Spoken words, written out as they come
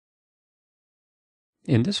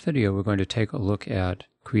In this video, we're going to take a look at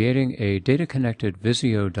creating a data-connected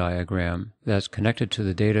Visio diagram that's connected to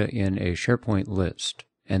the data in a SharePoint list,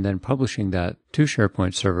 and then publishing that to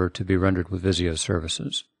SharePoint server to be rendered with Visio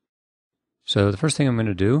Services. So the first thing I'm going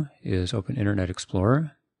to do is open Internet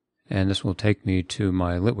Explorer, and this will take me to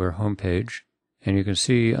my Litware homepage. And you can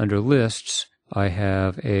see under Lists, I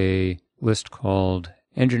have a list called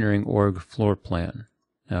Engineering Org Floor Plan.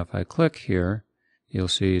 Now if I click here, you'll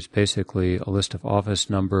see it's basically a list of office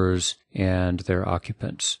numbers and their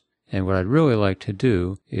occupants. And what I'd really like to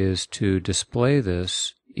do is to display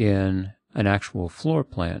this in an actual floor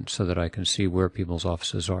plan so that I can see where people's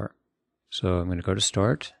offices are. So I'm going to go to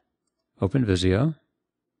Start, open Visio,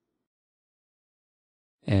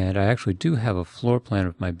 and I actually do have a floor plan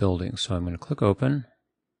of my building, so I'm going to click Open.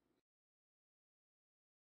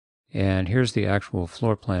 And here's the actual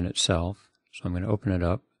floor plan itself, so I'm going to open it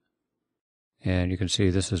up. And you can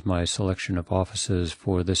see this is my selection of offices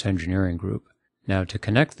for this engineering group. Now to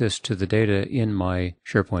connect this to the data in my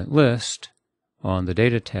SharePoint list, on the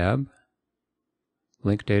Data tab,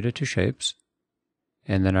 link data to shapes,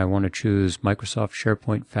 and then I want to choose Microsoft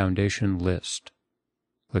SharePoint Foundation List.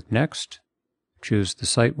 Click Next, choose the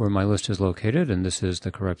site where my list is located, and this is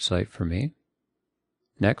the correct site for me.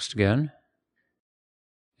 Next again.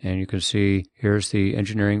 And you can see here's the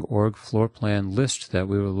Engineering Org Floor Plan list that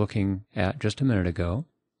we were looking at just a minute ago.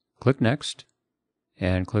 Click Next,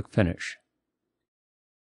 and click Finish.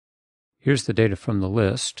 Here's the data from the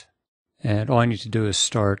list, and all I need to do is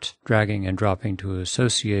start dragging and dropping to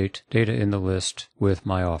associate data in the list with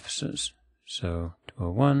my offices. So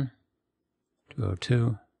 201,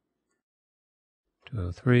 202,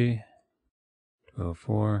 203,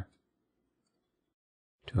 204,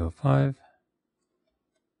 205,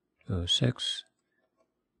 206,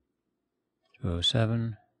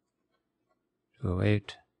 207,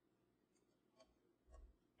 208,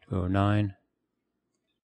 209,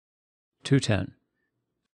 210.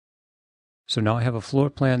 So now I have a floor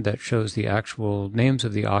plan that shows the actual names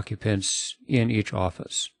of the occupants in each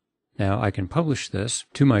office. Now I can publish this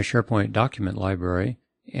to my SharePoint document library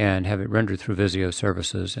and have it rendered through Visio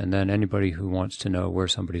Services, and then anybody who wants to know where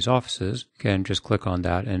somebody's office is can just click on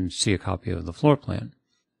that and see a copy of the floor plan.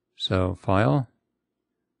 So File,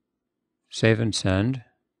 Save and Send,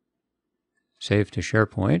 Save to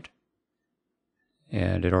SharePoint,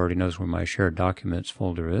 and it already knows where my Shared Documents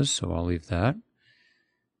folder is, so I'll leave that.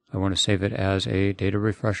 I want to save it as a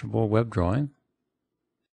data-refreshable web drawing,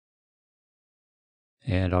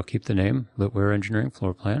 and I'll keep the name Litware Engineering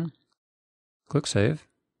Floor Plan. Click Save,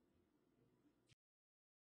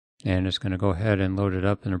 and it's going to go ahead and load it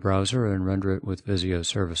up in a browser and render it with Visio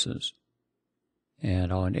Services.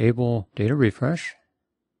 And I'll enable data refresh,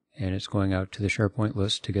 and it's going out to the SharePoint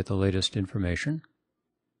list to get the latest information.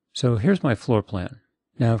 So here's my floor plan.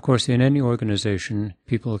 Now, of course, in any organization,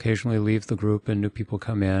 people occasionally leave the group and new people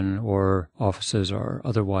come in, or offices are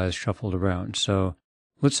otherwise shuffled around. So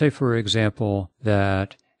let's say, for example,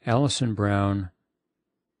 that Allison Brown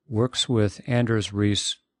works with Anders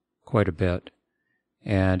Reese quite a bit,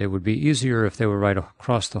 and it would be easier if they were right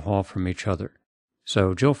across the hall from each other.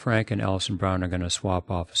 So Jill Frank and Allison Brown are going to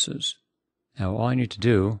swap offices. Now all I need to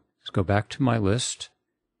do is go back to my list,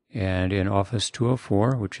 and in Office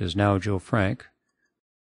 204, which is now Jill Frank,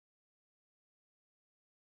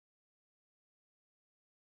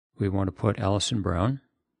 we want to put Allison Brown.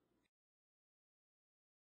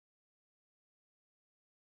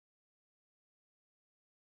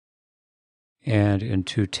 And in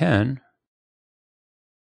 210,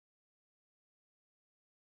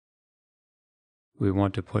 we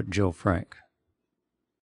want to put Jill Frank.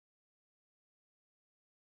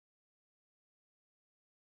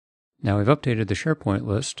 Now we've updated the SharePoint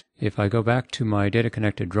list. If I go back to my data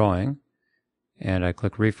connected drawing and I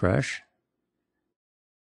click refresh,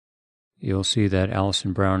 you'll see that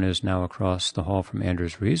Allison Brown is now across the hall from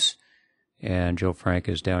Anders Reese, and Jill Frank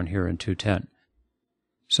is down here in 210.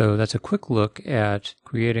 So that's a quick look at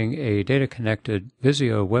creating a data-connected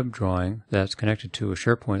Visio web drawing that's connected to a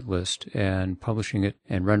SharePoint list and publishing it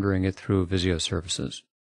and rendering it through Visio Services.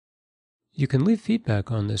 You can leave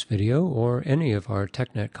feedback on this video or any of our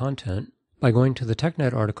TechNet content by going to the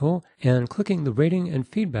TechNet article and clicking the rating and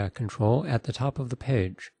feedback control at the top of the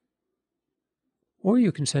page. Or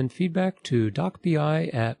you can send feedback to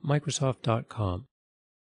docbi@microsoft.com.